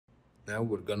Now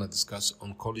we're gonna discuss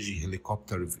Oncology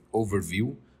Helicopter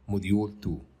Overview, Module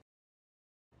 2.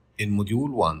 In Module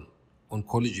 1,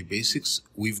 Oncology Basics,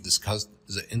 we've discussed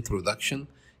the introduction,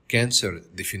 cancer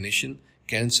definition,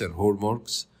 cancer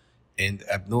hallmarks, and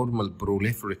abnormal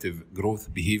proliferative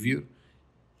growth behavior,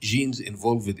 genes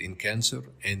involved in cancer,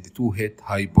 and two-hit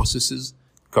hypothesis,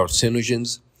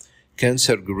 carcinogens,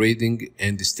 cancer grading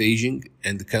and staging,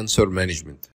 and cancer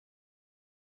management.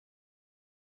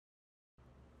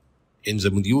 In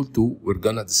the Module 2, we're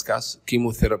gonna discuss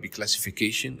chemotherapy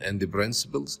classification and the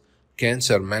principles,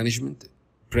 cancer management,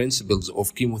 principles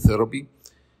of chemotherapy,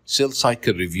 cell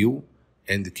cycle review,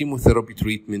 and chemotherapy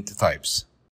treatment types.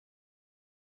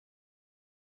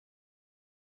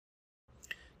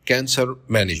 Cancer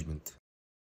management.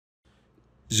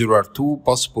 There are two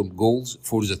possible goals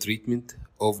for the treatment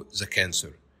of the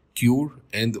cancer: cure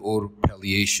and/or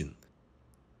palliation.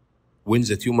 When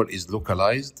the tumor is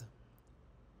localized,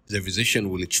 the physician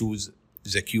will choose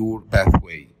the cure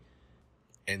pathway.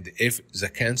 And if the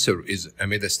cancer is a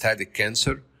metastatic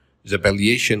cancer, the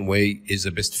palliation way is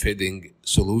the best fitting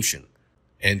solution.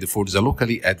 And for the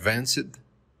locally advanced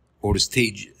or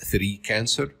stage 3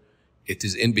 cancer, it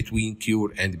is in between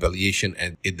cure and palliation,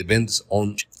 and it depends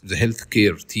on the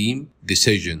healthcare team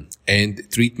decision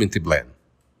and treatment plan.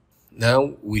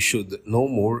 Now we should know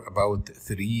more about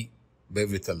three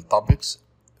pivotal topics.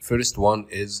 First one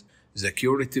is the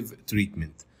curative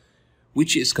treatment,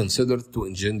 which is considered to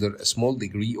engender a small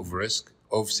degree of risk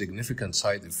of significant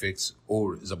side effects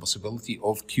or the possibility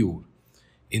of cure,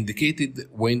 indicated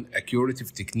when a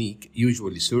curative technique,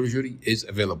 usually surgery, is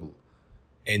available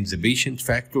and the patient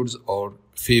factors are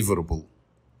favorable,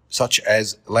 such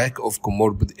as lack of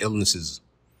comorbid illnesses.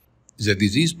 The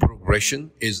disease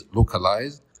progression is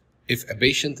localized if a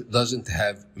patient doesn't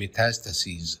have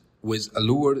metastases with a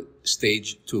lower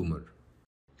stage tumor.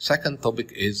 Second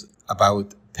topic is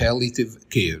about palliative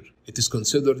care. It is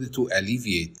considered to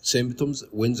alleviate symptoms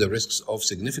when the risks of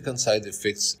significant side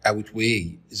effects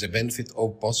outweigh the benefit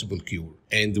of possible cure,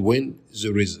 and when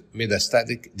there is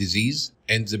metastatic disease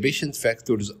and the patient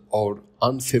factors are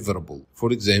unfavorable,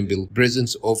 for example,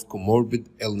 presence of comorbid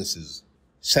illnesses.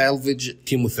 Salvage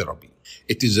chemotherapy.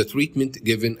 It is a treatment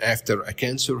given after a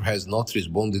cancer has not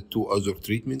responded to other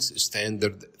treatments,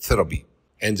 standard therapy,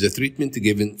 and the treatment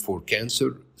given for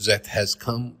cancer that has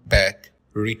come back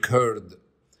recurred.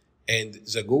 And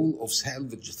the goal of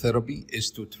salvage therapy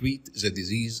is to treat the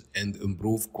disease and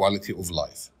improve quality of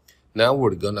life. Now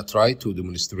we're gonna try to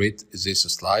demonstrate this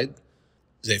slide.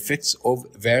 The effects of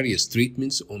various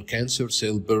treatments on cancer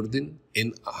cell burden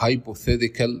in a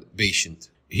hypothetical patient.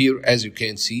 Here, as you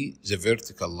can see, the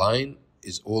vertical line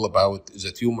is all about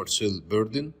the tumor cell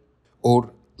burden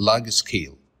or log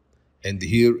scale. And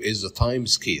here is the time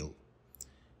scale.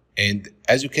 And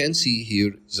as you can see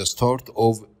here, the start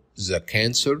of the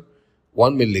cancer,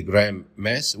 1 milligram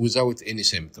mass without any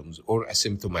symptoms or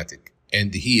asymptomatic.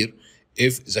 And here,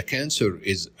 if the cancer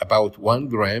is about 1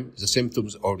 gram, the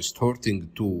symptoms are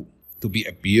starting to be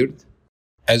appeared.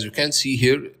 As you can see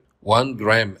here, 1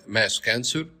 gram mass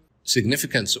cancer,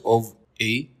 significance of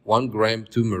a 1 gram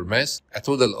tumor mass, a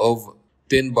total of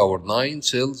 10 power 9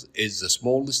 cells is the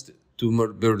smallest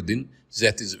tumor burden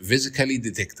that is physically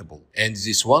detectable. And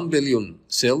these 1 billion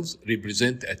cells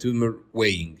represent a tumor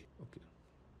weighing.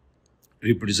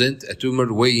 Represent a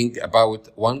tumor weighing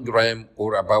about 1 gram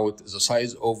or about the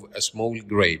size of a small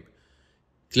grape.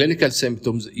 Clinical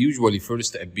symptoms usually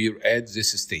first appear at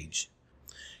this stage.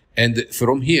 And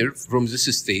from here, from this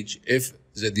stage, if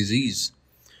the disease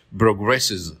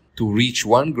progresses to reach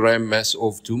 1 gram mass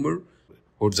of tumor,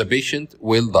 or the patient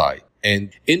will die.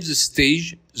 And in this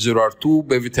stage, there are two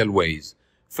pivotal ways.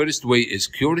 First way is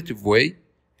curative way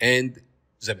and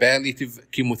the palliative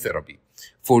chemotherapy.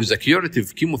 For the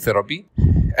curative chemotherapy,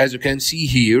 as you can see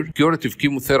here, curative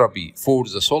chemotherapy for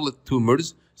the solid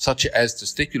tumors such as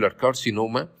testicular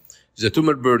carcinoma, the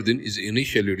tumor burden is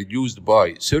initially reduced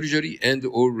by surgery and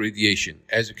or radiation.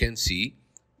 As you can see,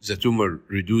 the tumor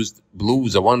reduced below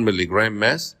the 1 milligram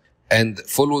mass and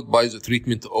followed by the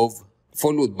treatment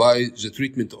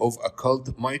of occult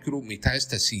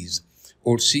micrometastases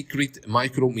or secret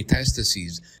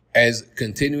micrometastases as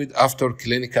continued after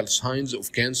clinical signs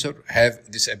of cancer have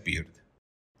disappeared.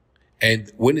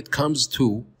 And when it comes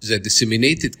to the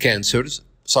disseminated cancers,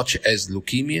 such as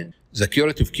leukemia, the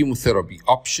curative chemotherapy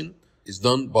option is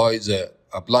done by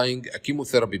applying a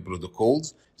chemotherapy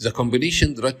protocols. The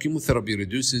combination drug chemotherapy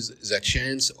reduces the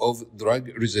chance of drug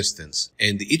resistance,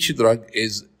 and each drug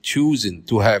is chosen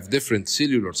to have different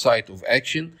cellular site of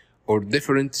action or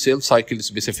different cell cycle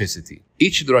specificity.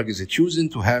 Each drug is chosen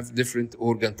to have different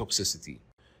organ toxicity.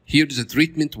 Here is a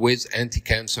treatment with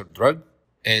anti-cancer drug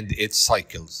and its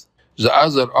cycles. The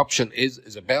other option is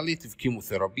the palliative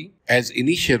chemotherapy, as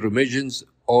initial remissions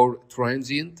are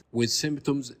transient with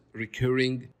symptoms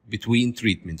recurring between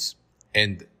treatments,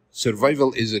 and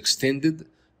survival is extended,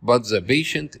 but the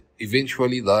patient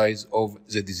eventually dies of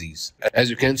the disease. As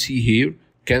you can see here,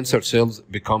 cancer cells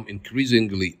become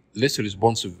increasingly less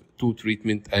responsive to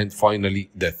treatment and finally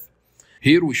death.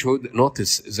 Here we should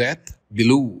notice that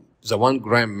below the 1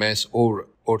 gram mass or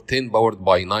 10 powered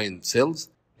by 9 cells,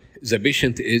 the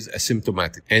patient is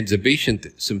asymptomatic, and the patient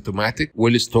symptomatic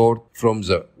will start from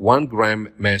the 1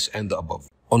 gram mass and above.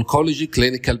 Oncology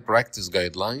clinical practice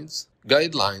guidelines.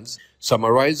 Guidelines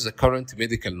summarize the current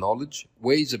medical knowledge,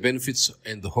 weigh the benefits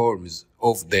and harms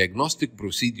of diagnostic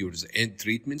procedures and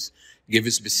treatments, give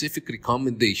specific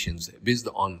recommendations based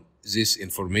on this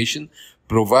information,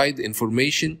 provide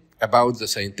information about the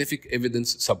scientific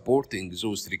evidence supporting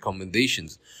those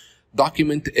recommendations,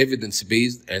 document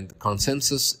evidence-based and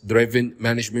consensus-driven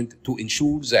management to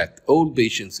ensure that all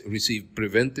patients receive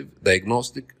preventive,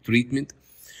 diagnostic, treatment,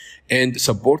 and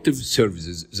supportive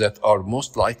services that are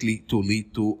most likely to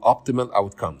lead to optimal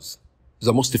outcomes.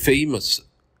 The most famous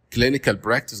clinical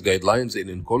practice guidelines in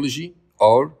oncology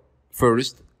are,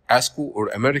 first, ASCO or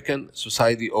American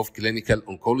Society of Clinical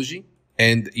Oncology,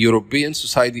 and European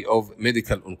Society of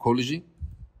Medical Oncology,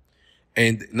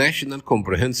 and National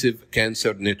Comprehensive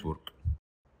Cancer Network.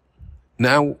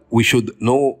 Now we should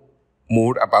know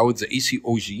more about the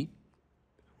ECOG,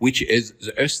 which is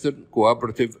the Eastern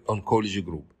Cooperative Oncology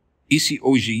Group.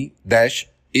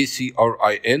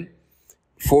 ECOG-ACRIN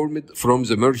formed from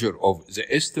the merger of the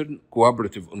Eastern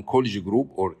Cooperative Oncology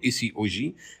Group, or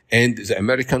ECOG, and the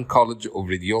American College of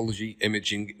Radiology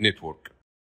Imaging Network.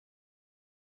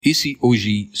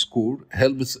 ECOG score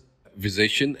helps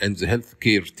physician and the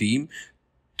healthcare team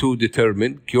to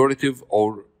determine curative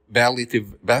or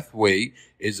palliative pathway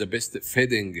is the best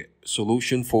fitting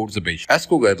solution for the patient.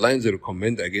 ASCO guidelines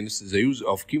recommend against the use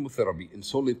of chemotherapy in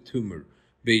solid tumor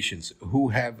patients who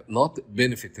have not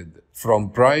benefited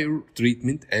from prior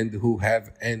treatment and who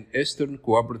have an Eastern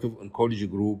Cooperative Oncology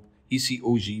Group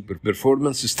ECOG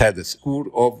performance status score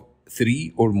of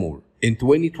 3 or more. In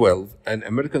 2012, an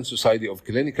American Society of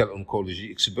Clinical Oncology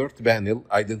expert panel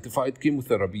identified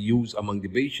chemotherapy use among the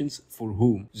patients for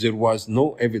whom there was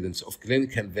no evidence of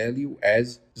clinical value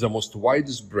as the most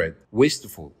widespread,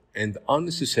 wasteful, and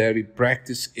unnecessary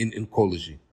practice in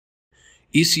oncology.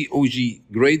 ECOG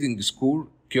grading score,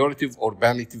 curative or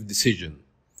palliative decision.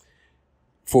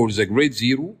 For the grade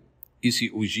 0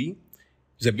 ECOG,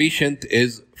 the patient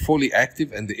is fully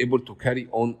active and able to carry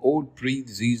on all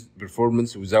pre-disease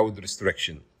performance without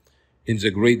restriction. In the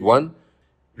grade 1,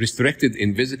 restricted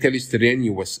in physically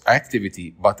strenuous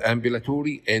activity but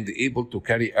ambulatory and able to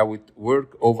carry out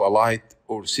work of a light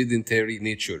or sedentary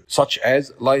nature, such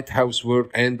as light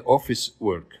housework and office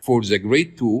work. For the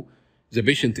grade 2, the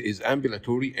patient is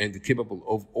ambulatory and capable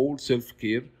of all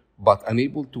self-care but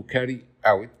unable to carry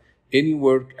out any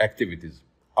work activities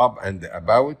up and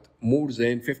about more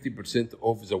than 50%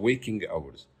 of the waking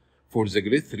hours. For the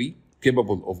grade 3,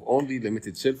 capable of only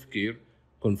limited self-care,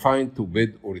 confined to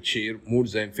bed or chair more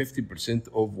than 50%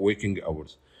 of waking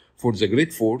hours. For the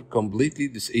grade 4, completely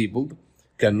disabled,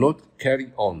 cannot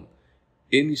carry on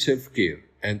any self-care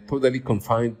and totally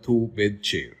confined to bed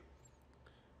chair.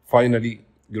 Finally,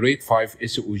 grade 5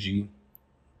 ECOG,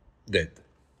 dead.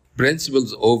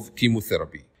 Principles of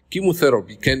chemotherapy.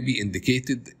 Chemotherapy can be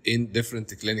indicated in different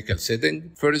clinical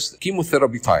settings. First,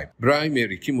 chemotherapy type.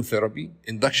 Primary chemotherapy,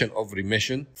 induction of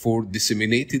remission for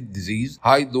disseminated disease,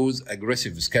 high-dose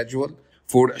aggressive schedule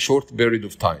for a short period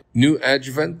of time.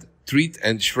 Neoadjuvant, treat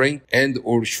and shrink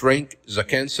the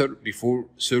cancer before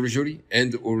surgery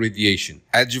and or radiation.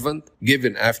 Adjuvant,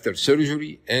 given after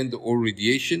surgery and or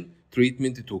radiation,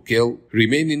 treatment to kill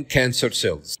remaining cancer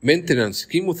cells. Maintenance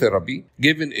chemotherapy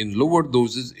given in lower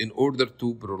doses in order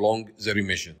to prolong the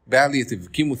remission.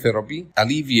 Palliative chemotherapy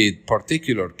alleviate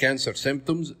particular cancer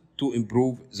symptoms to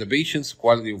improve the patient's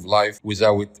quality of life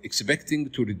without expecting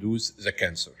to reduce the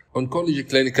cancer. Oncology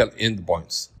clinical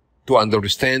endpoints. To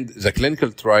understand the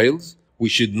clinical trials, we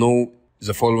should know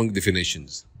the following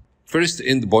definitions. First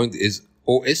endpoint is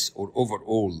OS, or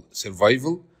overall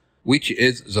survival, which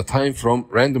is the time from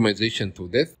randomization to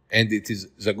death, and it is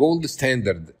the gold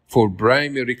standard for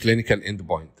primary clinical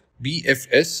endpoint.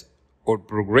 PFS, or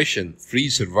progression-free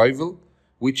survival,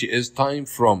 which is time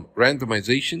from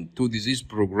randomization to disease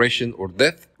progression or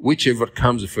death, whichever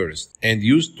comes first, and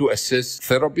used to assess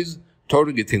therapies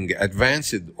targeting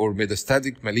advanced or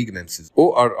metastatic malignancies.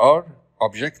 ORR,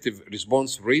 objective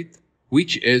response rate,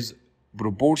 which is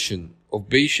proportion of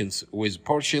patients with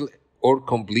partial or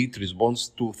complete response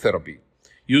to therapy,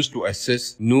 used to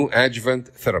assess new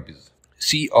adjuvant therapies.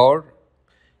 CR,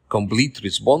 complete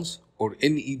response, or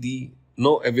NED,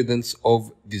 no evidence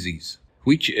of disease,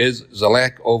 which is the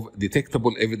lack of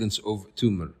detectable evidence of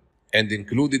tumor, and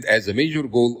included as a major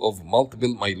goal of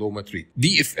multiple myeloma treatment.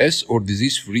 DFS, or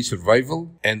disease-free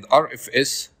survival, and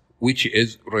RFS, which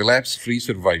is relapse-free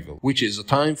survival, which is a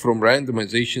time from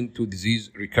randomization to disease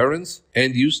recurrence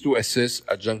and used to assess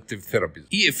adjunctive therapies.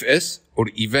 EFS, or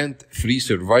event-free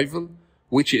survival,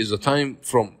 which is a time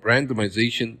from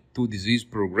randomization to disease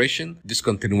progression,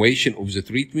 discontinuation of the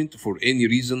treatment for any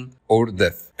reason, or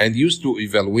death, and used to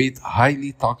evaluate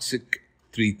highly toxic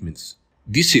treatments.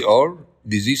 DCR,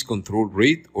 disease control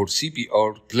rate, or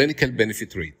CPR, clinical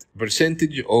benefit rate,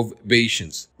 percentage of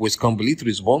patients with complete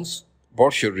response,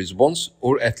 partial response,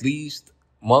 or at least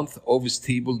month of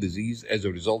stable disease as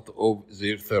a result of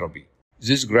their therapy.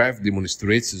 This graph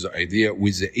demonstrates the idea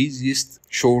with the easiest,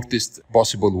 shortest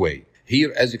possible way.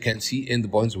 Here, as you can see,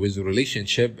 endpoints with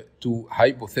relationship to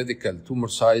hypothetical tumor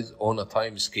size on a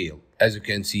time scale. As you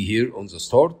can see here on the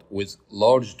start with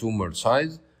large tumor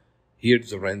size,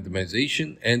 here's the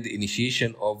randomization and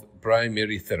initiation of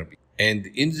primary therapy. And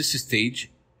in this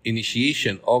stage,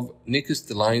 initiation of next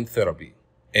line therapy.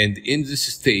 And in this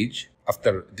stage,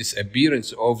 after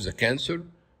disappearance of the cancer,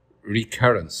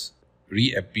 recurrence,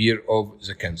 reappear of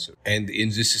the cancer. And in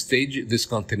this stage,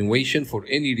 discontinuation for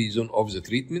any reason of the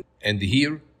treatment. And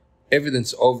here,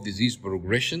 evidence of disease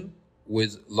progression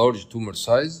with large tumor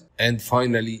size. And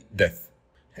finally, death.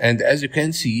 And as you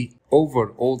can see,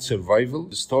 overall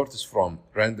survival starts from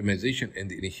randomization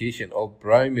and initiation of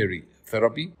primary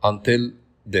therapy until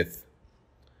death.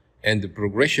 And the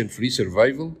progression-free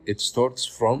survival, it starts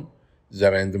from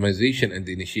the randomization and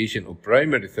initiation of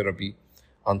primary therapy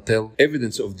until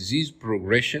evidence of disease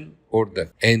progression or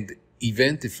death. And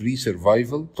event-free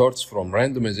survival starts from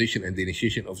randomization and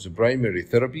initiation of the primary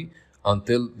therapy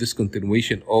until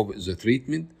discontinuation of the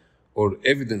treatment or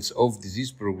evidence of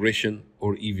disease progression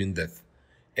or even death.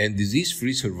 And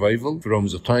disease-free survival from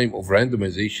the time of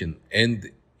randomization and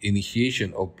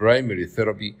initiation of primary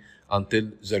therapy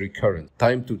until the recurrence.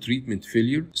 Time to treatment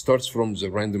failure starts from the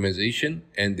randomization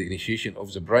and the initiation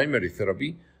of the primary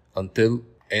therapy until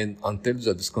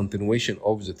the discontinuation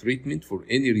of the treatment for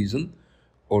any reason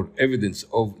or evidence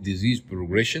of disease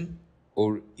progression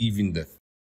or even death.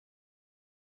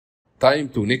 Time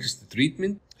to next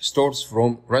treatment starts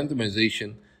from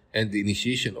randomization and the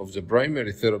initiation of the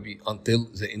primary therapy until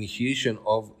the initiation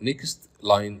of next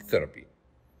line therapy.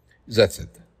 That's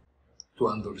it. To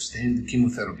understand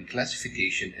chemotherapy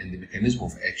classification and the mechanism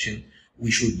of action, we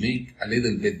should make a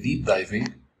little bit deep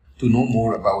diving to know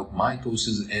more about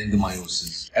mitosis and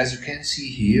meiosis. As you can see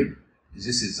here,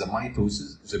 this is the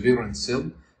mitosis. The parent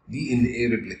cell, DNA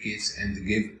replicates and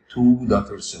gives two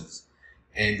daughter cells.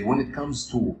 And when it comes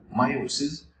to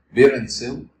meiosis, parent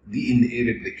cell, DNA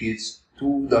replicates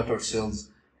two daughter cells,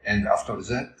 and after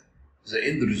that, the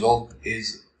end result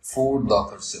is 4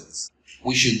 daughter cells.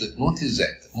 We should notice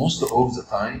that most of the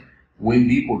time when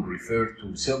people refer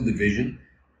to cell division,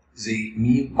 they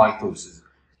mean mitosis,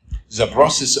 the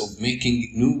process of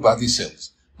making new body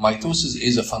cells. Mitosis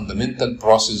is a fundamental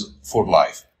process for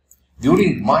life.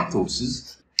 During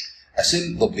mitosis, a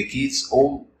cell duplicates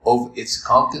all of its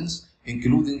contents,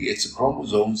 including its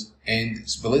chromosomes, and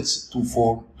splits to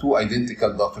form 2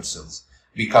 identical daughter cells.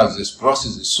 Because this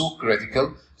process is so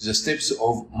critical, the steps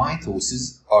of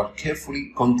mitosis are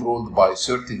carefully controlled by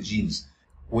certain genes.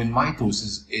 When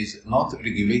mitosis is not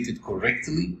regulated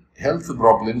correctly, health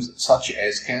problems such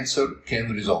as cancer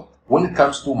can result. When it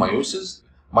comes to meiosis,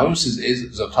 meiosis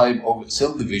is the type of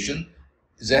cell division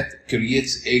that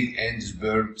creates egg and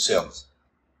sperm cells.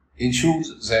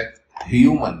 Ensures that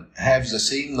humans have the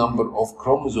same number of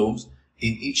chromosomes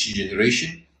in each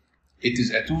generation. It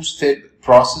is a 2-step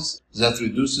process that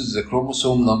reduces the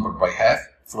chromosome number by half,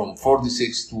 from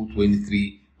 46 to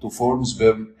 23, to form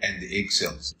sperm and egg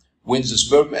cells. When the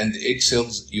sperm and egg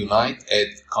cells unite at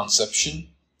conception,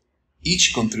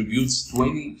 each contributes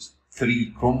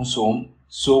 23 chromosomes,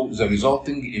 so the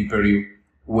resulting embryo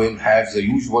will have the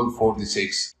usual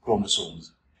 46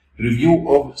 chromosomes. Review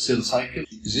of cell cycle.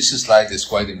 This slide is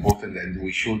quite important, and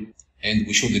we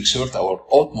should exert our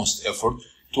utmost effort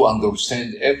to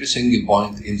understand every single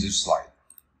point in this slide.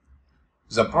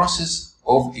 The process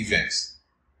of events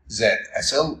that a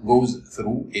cell goes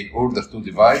through in order to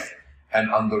divide. An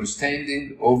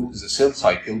understanding of the cell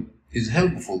cycle is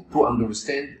helpful to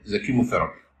understand the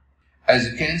chemotherapy. As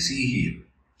you can see here,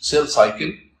 cell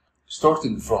cycle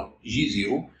starting from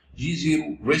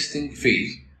G0 resting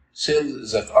phase,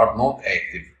 cells that are not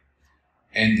active,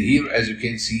 And here, as you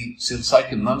can see, cell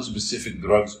cycle non-specific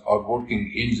drugs are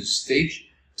working in this stage: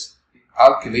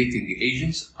 alkylating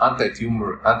agents,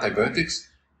 anti-tumor antibiotics,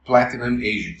 platinum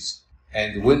agents.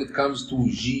 And when it comes to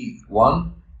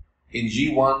G1, in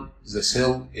G1, the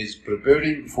cell is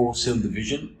preparing for cell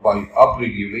division by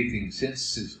upregulating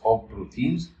synthesis of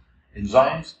proteins,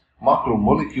 enzymes,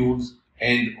 macromolecules,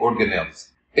 and organelles.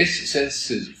 S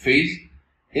synthesis phase.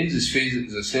 In this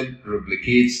phase, the cell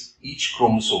replicates each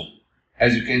chromosome.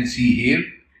 As you can see here,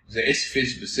 the S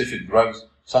phase specific drugs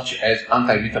such as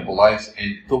antimetabolites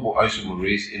and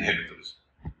topoisomerase inhibitors.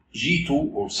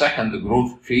 G2, or second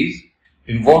growth phase,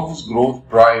 involves growth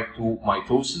prior to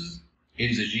mitosis. In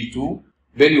the G2,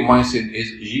 bleomycin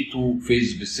is G2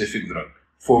 phase specific drug.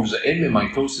 For the M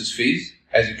mitosis phase,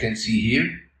 as you can see here,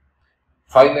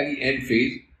 finally M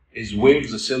phase is where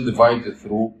the cell divides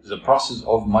through the process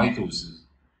of mitosis,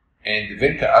 and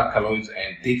vinca alkaloids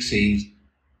and taxanes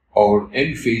or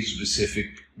M phase specific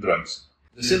drugs.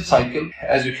 The cell cycle,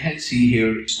 as you can see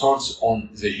here, starts on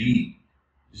the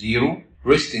G0,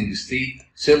 resting state,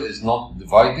 cell is not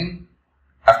dividing.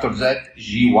 After that,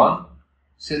 G1,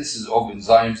 synthesis of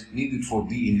enzymes needed for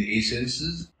DNA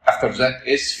synthesis. After that,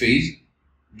 S phase,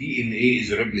 DNA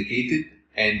is replicated,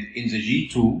 and in the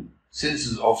G2,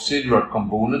 synthesis of cellular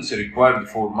components required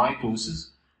for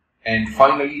mitosis. And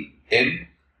finally, M,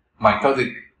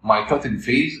 mitotic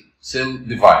phase, cell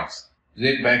divides.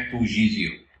 Then back to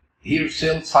G0. Here,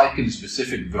 cell cycle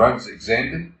specific drugs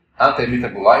examined: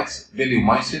 antimetabolites,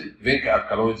 bleomycin, vinca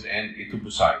alkaloids, and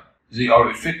etoposide. They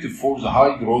are effective for the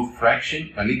high growth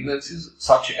fraction malignancies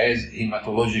such as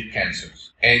hematologic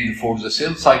cancers. And for the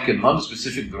cell cycle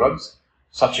non-specific drugs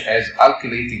such as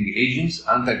alkylating agents,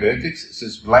 antibiotics,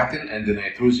 cisplatin, and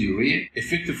nitrosourea,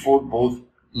 effective for both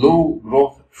low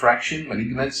growth fraction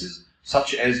malignancies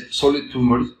such as solid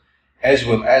tumors as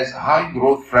well as high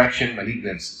growth fraction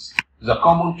malignancies. The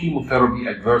common chemotherapy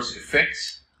adverse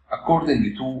effects,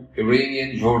 according to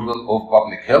Iranian Journal of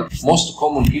Public Health, most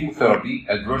common chemotherapy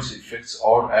adverse effects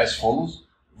are as follows: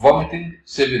 vomiting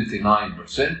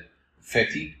 79%,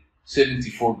 fatigue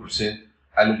 74%,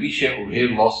 alopecia or hair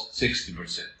loss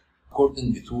 60%.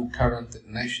 According to current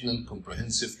National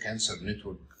Comprehensive Cancer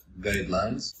Network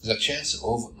guidelines, the chance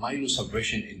of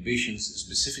myelosuppression in patients,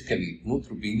 specifically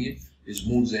neutropenia, is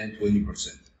more than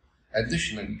 20%.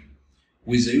 Additionally,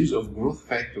 with the use of growth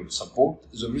factor support,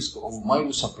 the risk of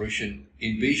myelosuppression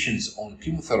in patients on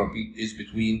chemotherapy is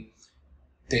between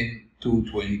 10 to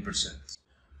 20%.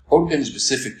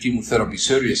 Organ-specific chemotherapy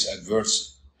serious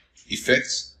adverse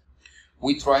effects.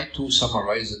 We try to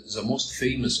summarize the most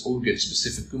famous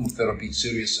organ-specific chemotherapy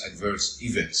serious adverse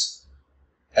events.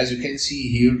 As you can see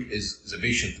here is the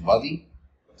patient body.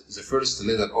 The first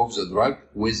letter of the drug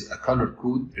with a color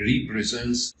code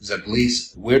represents the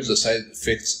place where the side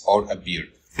effects are appeared.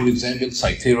 For example,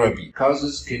 cytarabine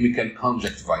causes chemical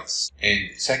conjunctivitis. And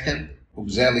second,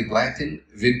 oxaliplatin,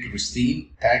 vincristine,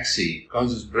 taxane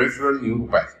causes peripheral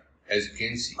neuropathy. As you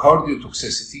can see,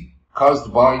 cardiotoxicity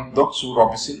caused by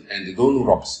doxorubicin and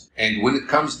daunorubicin. And when it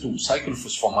comes to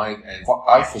cyclophosphamide and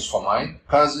ifosfamide,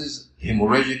 causes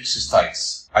hemorrhagic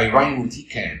cystitis.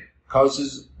 Irinotecan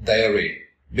causes diarrhea.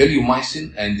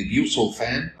 Bleomycin and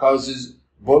busulfan causes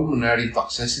pulmonary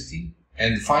toxicity.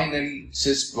 And finally,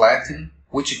 cisplatin,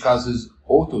 which causes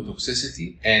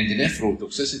ototoxicity and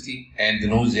nephrotoxicity and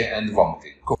nausea and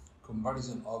vomiting.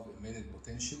 Comparison of emitted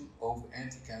potential of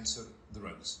anti-cancer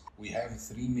drugs. We have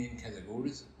three main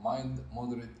categories: mild,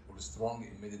 moderate, or strong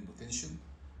emitted potential.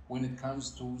 When it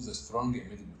comes to the strong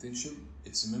emitted potential,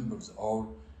 its members are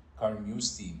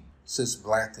carmustine,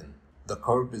 cisplatin,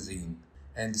 dacarbazine,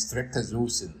 and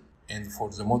streptozotocin. And for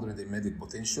the moderate emitted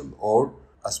potential, or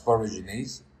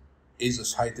asparaginase,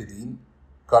 azocytidine,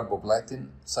 carboplatin,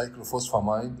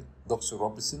 cyclophosphamide,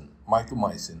 doxorubicin,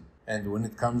 mitomycin. And when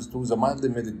it comes to the mild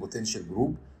emitted potential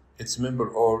group, its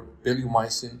members are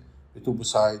bleomycin,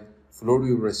 etoposide,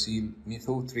 fluorouracil,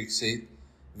 methotrexate,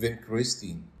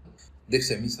 vincristine.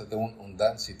 Dexamethasone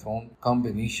ondansetron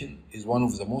combination is one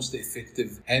of the most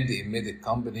effective anti-emetic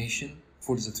combination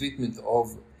for the treatment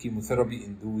of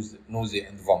chemotherapy-induced nausea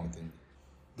and vomiting.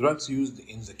 Drugs used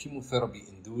in the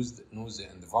chemotherapy-induced nausea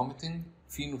and vomiting: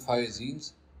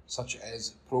 phenothiazines such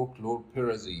as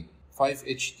prochlorperazine,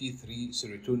 5-HT3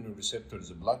 serotonin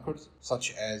receptors blockers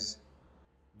such as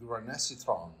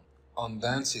granasetron,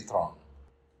 ondansetron,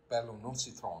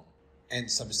 palonocitron, and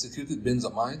substituted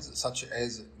benzamides such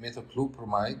as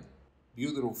metoclopramide,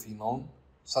 butyrophenone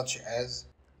such as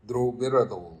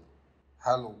droperidol,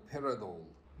 haloperidol,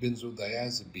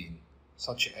 benzodiazepine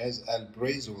such as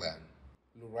alprazolam,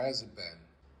 lorazepam,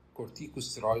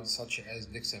 corticosteroids such as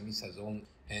dexamethasone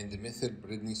and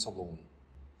methylprednisolone.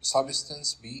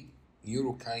 Substance B,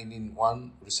 neurokinin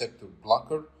 1 receptor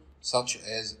blocker, such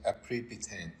as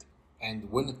aprepitant.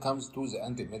 And when it comes to the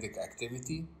antiemetic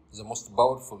activity, the most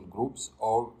powerful groups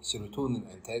are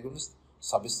serotonin antagonist,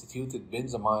 substituted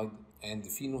benzamide, and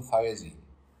phenothiazine.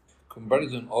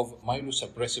 Comparison of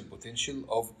myelosuppressive potential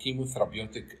of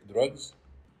chemotherapeutic drugs.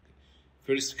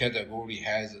 First category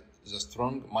has the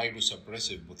strong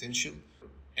myelosuppressive potential,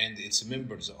 and its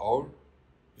members are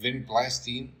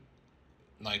vinblastine,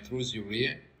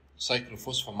 nitrosourea,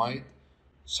 cyclophosphamide,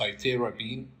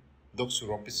 cytarabine,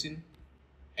 doxorubicin.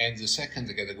 And the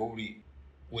second category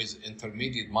with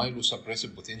intermediate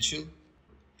myelosuppressive potential,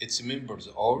 its members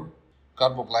are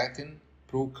carboplatin,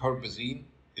 procarbazine,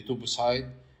 etoposide,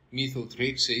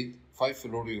 methotrexate,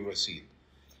 5-fluorouracil.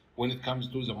 When it comes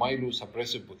to the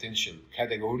myelosuppressive potential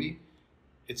category,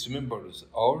 its members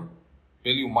are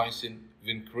bleomycin,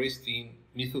 vincristine,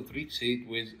 methotrexate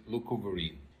with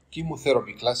leucovorin.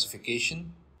 Chemotherapy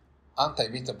classification: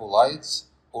 antimetabolites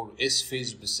or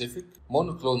S-phase specific,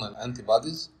 monoclonal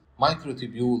antibodies,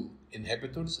 microtubule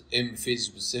inhibitors, M-phase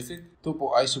specific,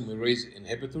 topoisomerase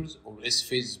inhibitors or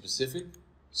S-phase specific,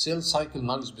 cell cycle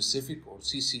non-specific or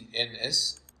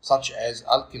CCNS, such as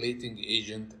alkylating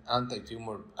agent,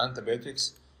 anti-tumor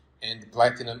antibiotics, and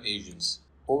platinum agents,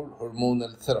 or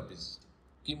hormonal therapies.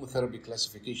 Chemotherapy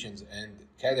classifications and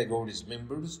categories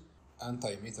members: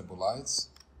 antimetabolites,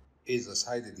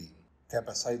 azacitidine,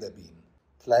 capecitabine,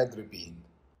 cladribine,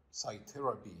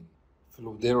 cytarabine,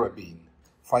 fludarabine,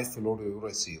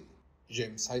 5-fluorouracil,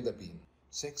 gemcitabine,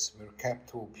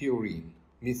 6-mercaptopurine,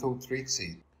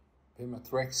 methotrexate,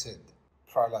 pemetrexed,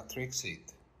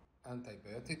 trilactrexate.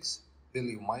 Antibiotics: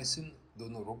 bleomycin,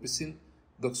 daunorubicin,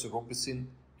 doxorubicin,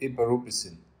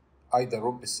 ibarubicin,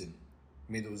 idarubicin,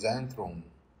 medozantrone.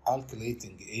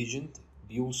 Alkylating agent: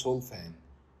 busulfan,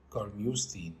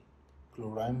 carmustine,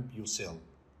 chlorambucil,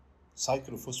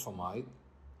 cyclophosphamide,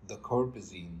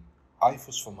 dacarbazine,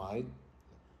 ifosfamide,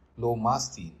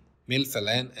 lomastine,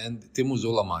 melphalan, and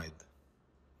temozolomide.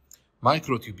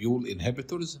 Microtubule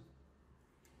inhibitors: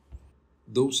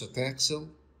 docetaxel,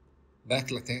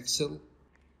 paclitaxel,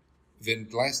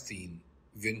 vinblastine,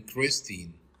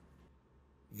 vincristine,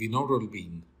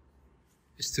 vinorelbine.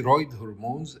 Steroid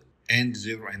hormones and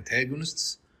their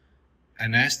antagonists: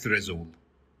 anastrozole,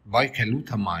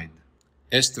 bicalutamide,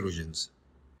 estrogens,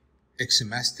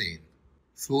 exemestane,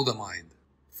 flutamide,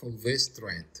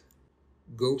 fulvestrant,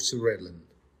 goserelin,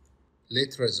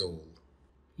 letrozole,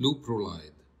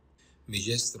 luprolide,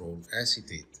 megestrol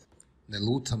acetate,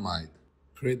 nalutamide,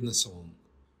 prednisone,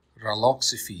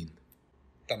 raloxifene,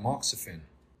 tamoxifen,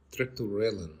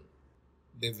 triptorelin,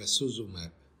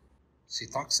 bevacizumab,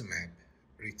 cetuximab,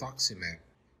 rituximab,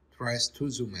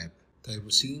 trastuzumab,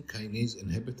 tyrosine kinase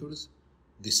inhibitors,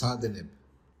 dasatinib,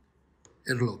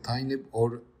 erlotinib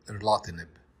or erlotinib,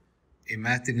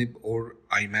 imatinib or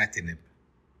imatinib,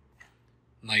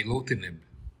 nilotinib,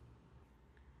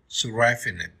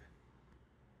 sorafenib,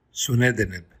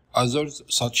 sunedinib. Others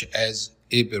such as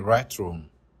abiraterone,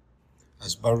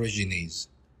 asparaginase,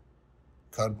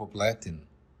 carboplatin,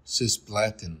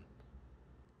 cisplatin,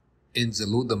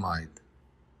 enzalutamide,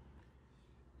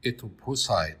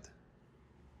 etoposide,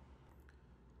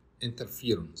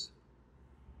 interferons,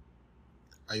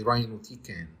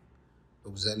 irinotecan,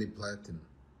 oxaliplatin,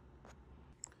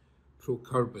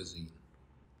 procarbazine,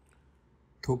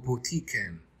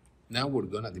 topotecan. Now we're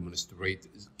gonna demonstrate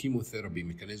chemotherapy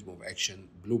mechanism of action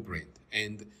blueprint,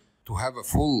 and to have a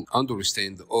full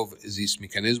understanding of this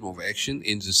mechanism of action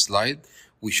in this slide,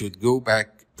 we should go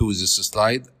back to this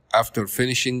slide after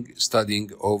finishing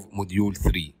studying of module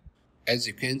 3. As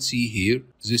you can see here,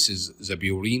 this is the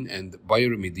purine and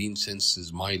pyrimidine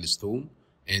synthesis milestone,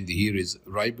 and here is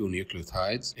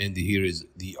ribonucleotides, and here is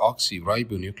the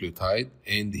oxyribonucleotide,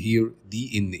 and here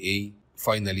DNA,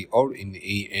 finally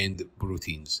RNA and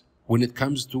proteins. When it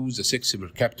comes to the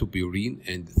 6-mercaptopurine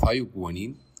and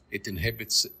thioguanine, it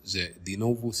inhibits the de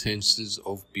novo synthesis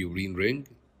of purine ring,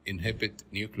 inhibit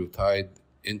nucleotide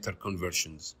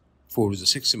interconversions. For the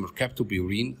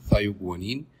 6-mercaptopurine,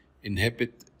 thioguanine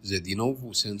inhibit the de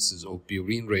novo synthesis of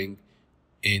purine ring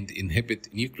and inhibit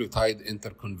nucleotide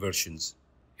interconversions.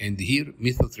 And here,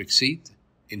 methotrexate,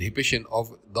 inhibition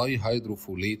of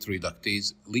dihydrofolate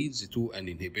reductase, leads to an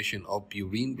inhibition of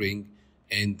purine ring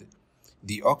and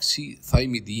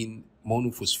deoxythymidine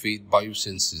monophosphate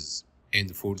biosynthesis.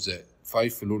 And for the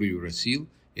 5-fluorouracil,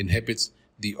 inhibits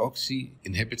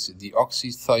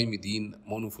deoxythymidine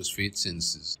monophosphate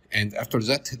synthesis. And after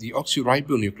that, the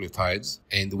oxyribonucleotides.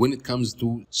 And when it comes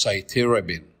to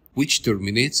cytarabine, which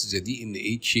terminates the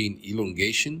DNA chain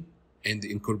elongation and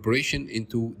incorporation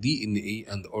into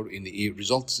DNA and RNA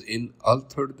results in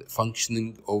altered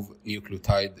functioning of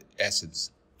nucleotide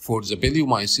acids. For the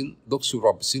bleomycin,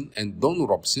 doxorubicin, and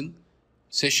daunorubicin,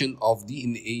 cessation of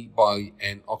DNA by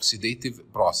an oxidative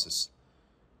process.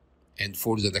 And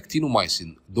for the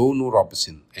dactinomycin,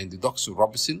 daunorubicin, and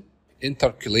doxorubicin,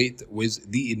 intercalate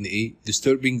with DNA,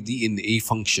 disturbing DNA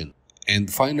function.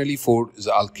 And finally, for the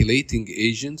alkylating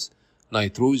agents,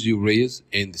 nitrosurease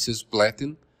and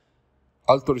cisplatin,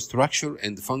 alter structure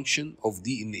and function of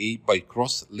DNA by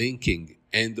cross-linking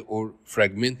and or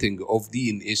fragmenting of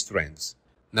DNA strands.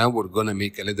 Now we're gonna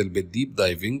make a little bit deep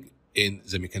diving in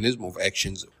the mechanism of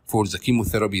actions for the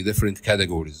chemotherapy different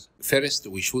categories. First,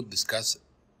 we should discuss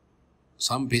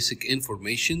some basic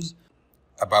informations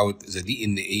about the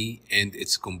DNA and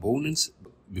its components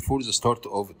before the start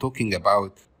of talking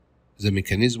about the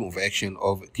mechanism of action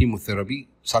of chemotherapy,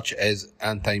 such as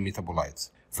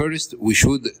anti-metabolites. First, we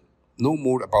should know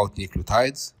more about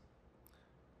nucleotides.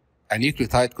 A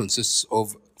nucleotide consists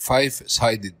of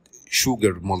 5-sided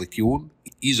sugar molecule,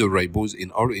 either ribose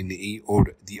in RNA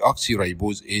or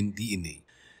deoxyribose in DNA,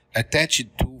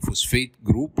 attached to phosphate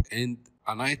group and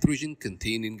a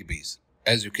nitrogen-containing base.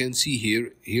 As you can see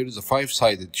here is a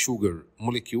 5-sided sugar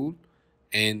molecule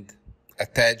and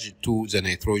attached to the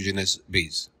nitrogenous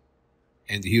base.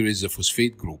 And here is the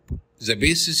phosphate group. The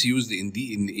bases used in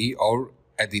DNA are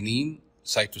adenine,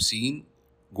 cytosine,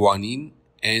 guanine,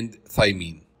 and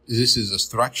thymine. This is the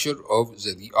structure of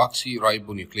the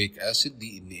deoxyribonucleic acid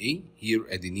DNA. Here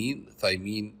adenine,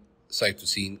 thymine,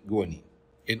 cytosine, guanine.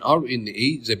 In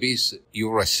RNA, the base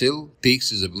uracil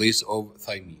takes the place of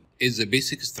thymine. Is the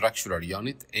basic structural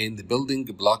unit and building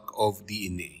block of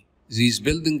DNA. These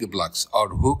building blocks are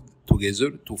hooked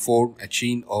together to form a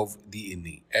chain of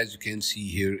DNA, as you can see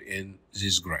here in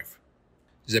this graph.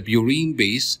 The purine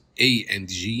base A and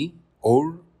G,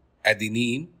 or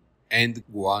adenine and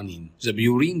guanine. The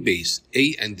purine base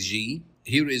A and G,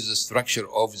 here is the structure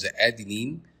of the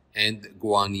adenine and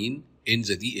guanine in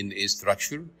the DNA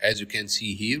structure. As you can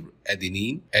see here,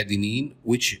 adenine,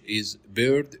 which is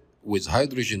paired with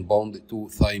hydrogen bond to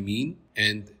thymine,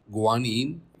 and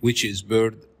guanine, which is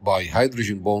paired by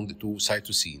hydrogen bond to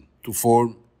cytosine to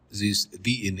form this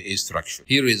DNA structure.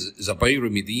 Here is the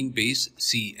pyrimidine base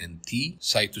C and T,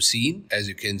 cytosine, as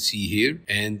you can see here,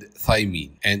 and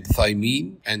thymine.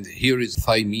 And here is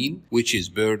thymine, which is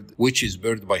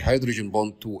paired by hydrogen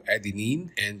bond to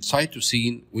adenine, and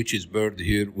cytosine, which is paired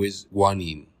here with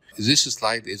guanine. This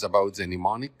slide is about the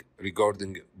mnemonic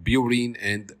regarding purine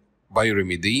and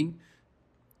pyrimidine.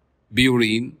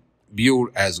 Purine,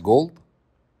 pure as gold,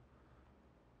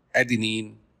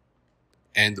 adenine,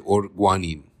 and or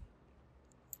guanine.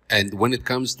 And when it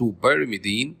comes to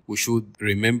pyrimidine, we should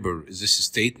remember this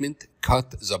statement: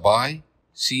 cut the pi,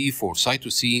 C for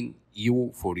cytosine,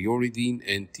 U for uridine,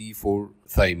 and T for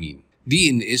thymine.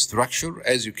 DNA structure,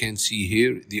 as you can see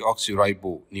here,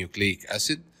 deoxyribonucleic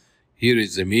acid. Here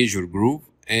is the major groove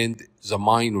and the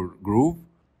minor groove.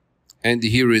 And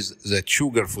here is the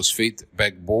sugar phosphate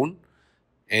backbone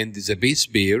and the base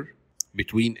pair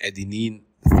between adenine,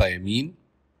 thymine,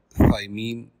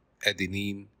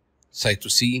 adenine,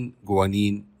 cytosine,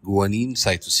 guanine,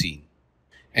 cytosine.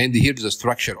 And here's the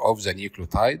structure of the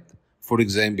nucleotide. For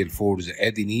example, for the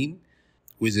adenine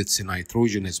with its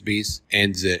nitrogenous base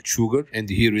and the sugar, and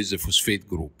here is the phosphate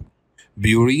group.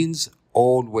 Purines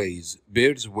always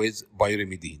pairs with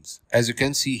pyrimidines. As you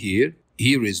can see here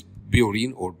is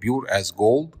purine, or pure as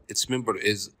gold. Its member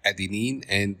is adenine,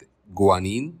 and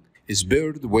guanine is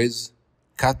paired with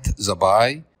cut the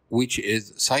pi, which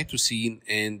is cytosine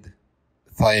and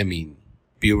thymine.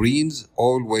 Purines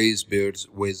always pairs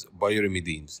with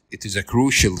pyrimidines. It is a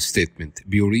crucial statement.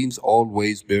 Purines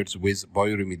always pairs with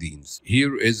pyrimidines.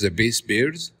 Here is the base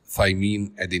pairs: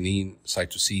 thymine, adenine,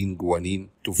 cytosine, guanine,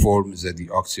 to form the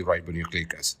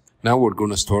deoxyribonucleic acid. Now we're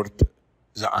going to start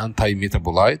the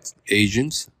anti-metabolite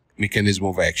agents, mechanism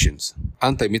of actions.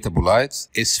 Anti-metabolites,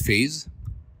 S phase.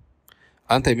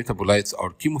 Anti-metabolites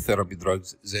are chemotherapy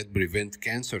drugs that prevent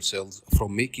cancer cells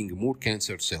from making more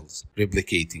cancer cells,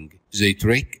 replicating. They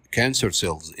trick cancer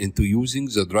cells into using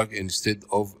the drug instead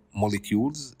of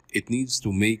molecules it needs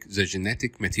to make the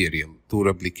genetic material to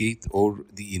replicate, or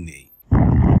DNA.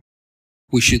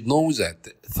 We should know that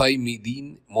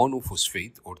thymidine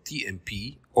monophosphate, or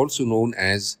TMP, also known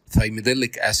as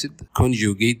thymidyllic acid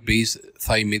conjugate base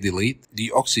thymidylate,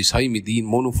 deoxythymidine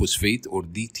monophosphate, or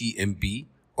DTMP,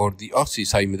 or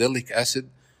deoxythymidyllic acid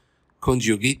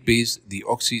conjugate base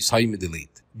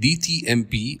deoxythymidylate.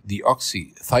 DTMP,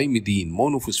 deoxythymidine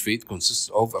monophosphate, consists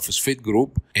of a phosphate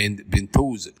group and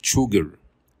pentose sugar,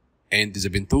 and the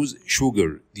pentose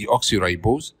sugar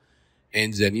deoxyribose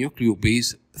and the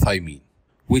nucleobase thymine,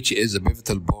 which is a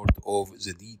pivotal part of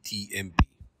the DTMP.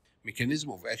 Mechanism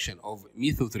of action of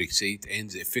methotrexate and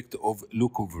the effect of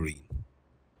leucovorin.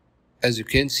 As you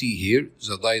can see here,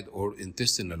 the diet or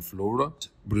intestinal flora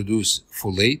produce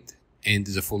folate, and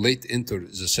the folate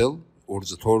enters the cell or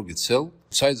the target cell.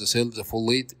 Inside the cell, the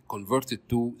folate converted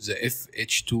to the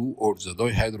FH2 or the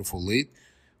dihydrofolate,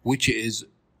 which is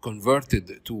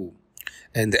converted to,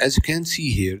 and as you can see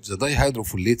here, the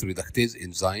dihydrofolate reductase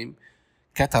enzyme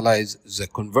catalyze the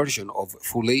conversion of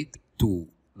folate to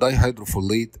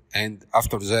dihydrofolate, and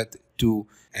after that to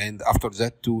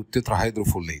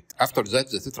tetrahydrofolate. After that,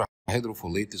 the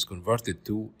tetrahydrofolate is converted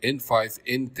to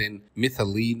N5N10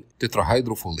 methylene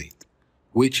tetrahydrofolate,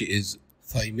 which is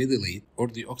thymidylate or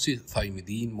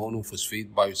deoxythymidine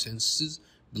monophosphate biosynthesis,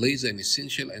 plays an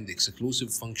essential and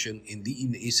exclusive function in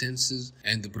DNA synthesis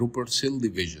and proper cell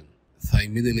division.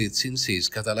 Thymidylate synthase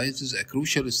catalyzes a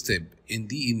crucial step in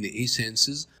DNA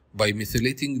synthesis by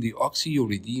methylating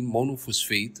deoxyuridine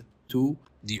monophosphate to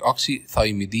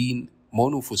deoxythymidine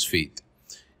monophosphate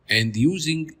and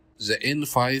using the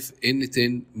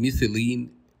N5N10 methylene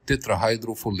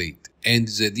tetrahydrofolate, and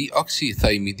the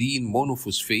deoxythymidine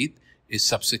monophosphate is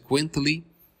subsequently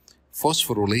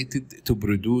phosphorylated to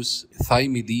produce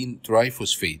thymidine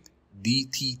triphosphate,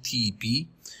 DTTP,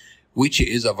 which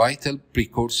is a vital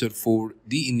precursor for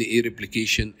DNA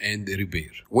replication and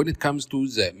repair. When it comes to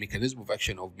the mechanism of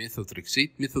action of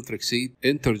methotrexate, methotrexate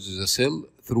enters the cell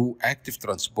through active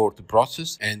transport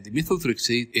process, and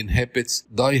methotrexate inhibits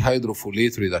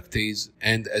dihydrofolate reductase,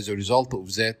 and as a result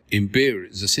of that, impair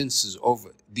the synthesis of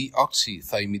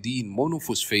deoxythymidine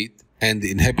monophosphate and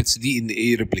inhibits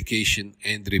DNA replication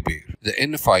and repair. The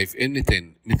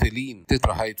N5N10 methylene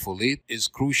tetrahydrofolate is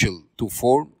crucial to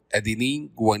form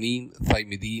adenine, guanine,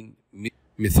 thymidine,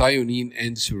 methionine,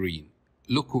 and serine.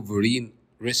 Leucovorin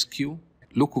rescue.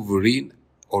 Leucovorin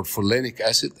or folinic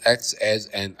acid acts as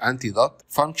an antidote,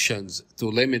 functions to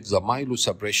limit the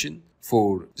myelosuppression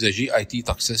for the GIT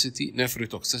toxicity,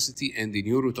 nephrotoxicity, and the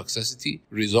neurotoxicity,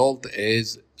 result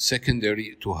as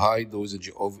secondary to high dosage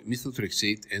of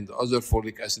methotrexate and other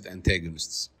folic acid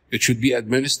antagonists. It should be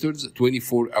administered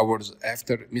 24 hours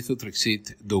after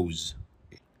methotrexate dose.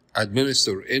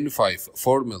 Administer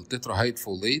N5-formyl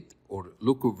tetrahydrofolate or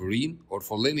leucovorin or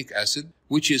folinic acid,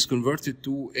 which is converted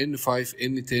to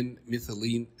N5N10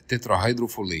 methylene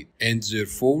tetrahydrofolate, and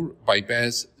therefore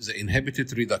bypass the inhibited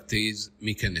reductase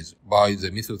mechanism by the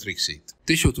methotrexate.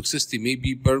 Tissue toxicity may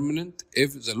be permanent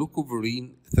if the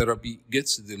leucovorin therapy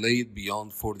gets delayed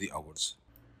beyond 40 hours.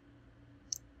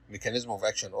 Mechanism of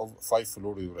action of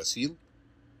 5-fluorouracil.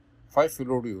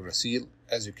 5-fluorouracil,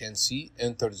 as you can see,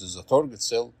 enters the target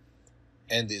cell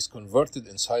and is converted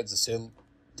inside the cell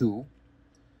to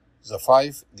the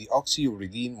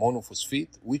 5-deoxyuridine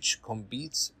monophosphate, which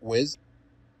competes with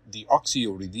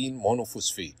deoxyuridine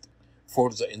monophosphate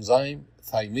for the enzyme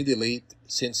thymidylate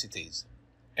synthetase.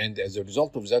 And as a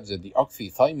result of that, the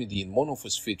deoxythymidine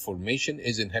monophosphate formation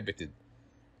is inhibited.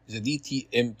 The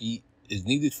DTMP is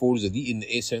needed for the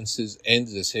DNA synthesis and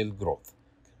the cell growth.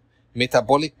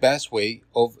 Metabolic pathway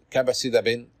of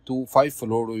cabazitaben to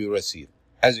 5-fluorouracil.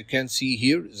 As you can see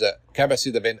here, the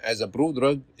cabazitaben as a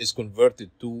prodrug is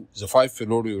converted to the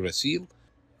 5-fluorouracil.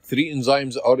 3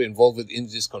 enzymes are involved in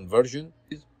this conversion: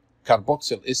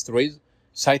 carboxyl esterase,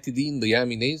 cytidine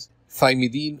deaminase,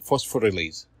 thymidine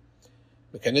phosphorylase.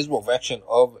 Mechanism of action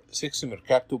of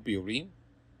 6-mercaptopurine.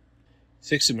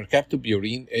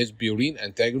 6-mercaptopurine is purine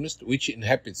antagonist which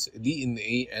inhibits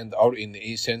DNA and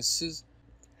RNA synthesis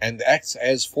and acts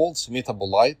as false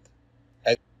metabolite,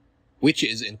 which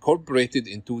is incorporated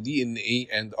into DNA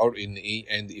and RNA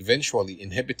and eventually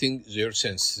inhibiting their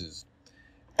synthesis.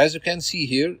 As you can see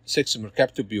here,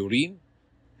 6-mercaptopurine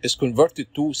is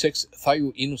converted to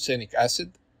 6-thioinosinic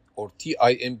acid or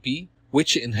TIMP,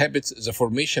 which inhibits the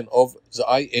formation of the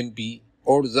IMP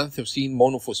or xanthosine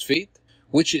monophosphate,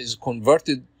 which is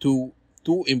converted to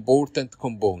 2 important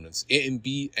components,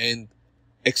 AMP and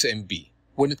XMP.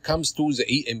 When it comes to the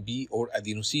AMP or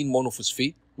adenosine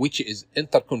monophosphate, which is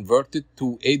interconverted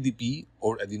to ADP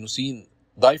or adenosine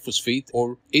diphosphate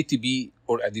or ATP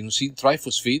or adenosine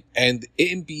triphosphate, and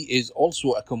AMP is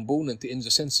also a component in the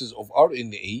synthesis of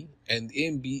RNA, and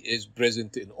AMP is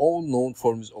present in all known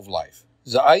forms of life.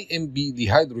 The IMP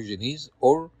dehydrogenase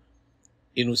or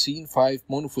inosine 5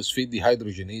 monophosphate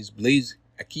dehydrogenase plays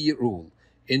a key role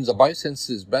in the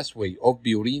biosynthesis pathway of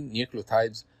purine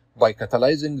nucleotides by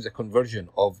catalyzing the conversion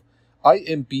of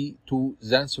IMP to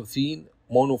xanthosine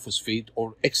monophosphate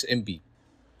or XMP,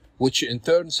 which in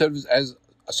turn serves as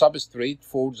a substrate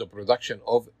for the production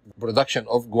of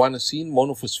guanosine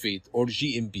monophosphate or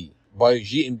GMP. by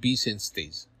GMP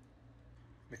synthase.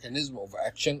 Mechanism of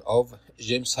action of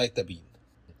gemcitabine.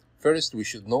 First, we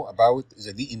should know about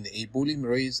the DNA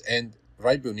polymerase and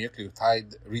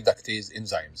ribonucleotide reductase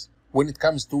enzymes. When it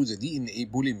comes to the DNA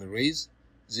polymerase,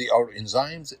 they are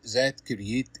enzymes that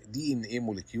create DNA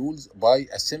molecules by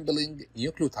assembling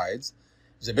nucleotides,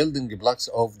 the building blocks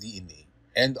of DNA,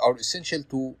 and are essential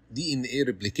to DNA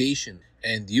replication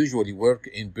and usually work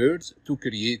in birds to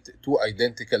create two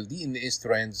identical DNA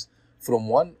strands from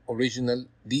one original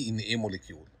DNA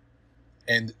molecule.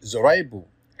 And the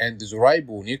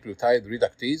ribonucleotide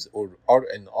reductase, or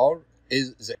RNR,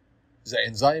 is the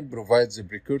enzyme provides the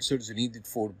precursors needed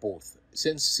for both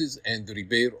synthesis and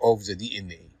repair of the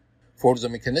DNA. For the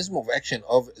mechanism of action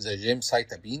of the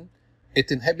gemcitabine,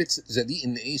 it inhibits the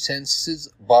DNA synthesis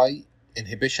by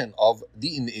inhibition of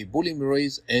DNA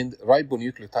polymerase and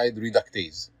ribonucleotide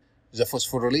reductase. The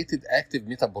phosphorylated active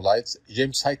metabolites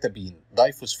gemcitabine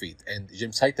diphosphate and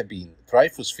gemcitabine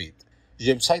triphosphate.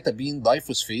 Gemcitabine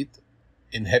diphosphate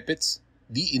inhibits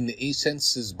DNA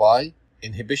synthesis by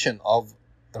inhibition of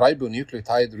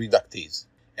ribonucleotide reductase,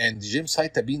 and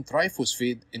gemcitabine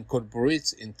triphosphate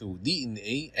incorporates into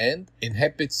DNA and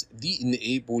inhibits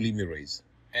DNA polymerase,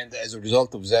 and as a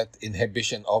result of that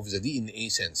inhibition of the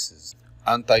DNA synthesis,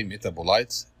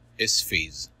 anti-metabolites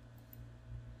S-phase.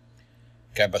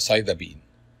 Capecitabine,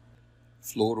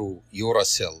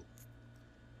 fluorouracil.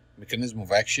 Mechanism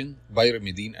of action: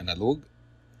 pyrimidine analog,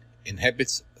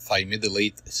 inhibits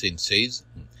thymidylate synthase,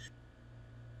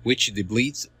 which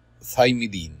depletes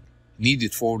thymidine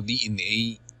needed for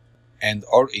DNA and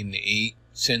RNA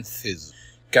synthesis.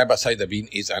 Capecitabine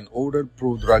is an oral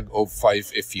prodrug of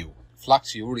 5-FU.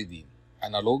 Fluoxuridine,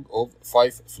 analog of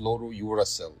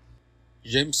 5-fluorouracil.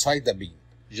 Gemcitabine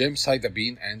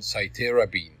and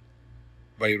cytarabine.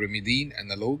 Pyrimidine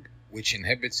analog, which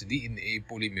inhibits DNA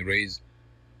polymerase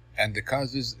and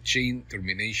causes chain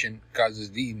termination, causes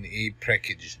DNA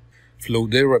breakage.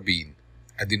 Fludarabine,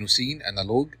 adenosine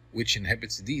analog, which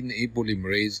inhibits DNA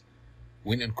polymerase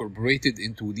when incorporated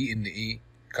into DNA,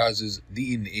 causes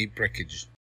DNA breakage.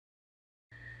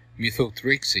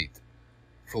 Methotrexate,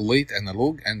 folate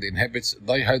analog and inhibits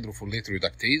dihydrofolate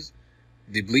reductase,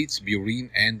 depletes purine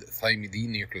and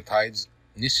thymidine nucleotides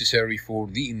necessary for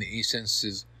DNA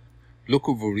synthesis.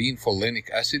 Leucovorin folinic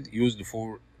acid, used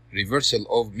for reversal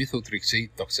of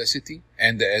methotrexate toxicity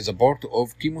and as a part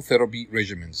of chemotherapy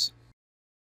regimens.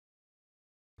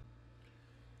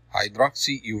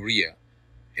 Hydroxyurea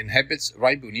inhibits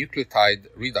ribonucleotide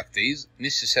reductase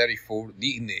necessary for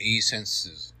DNA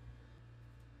synthesis.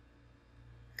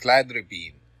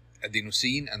 Cladribine,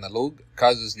 adenosine analog,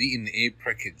 causes DNA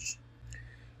breakage.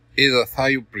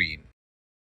 Azathioprine,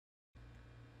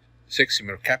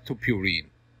 6-mercaptopurine,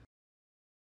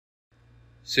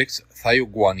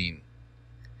 6-thioguanine,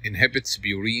 inhibits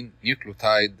purine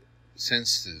nucleotide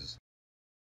synthesis.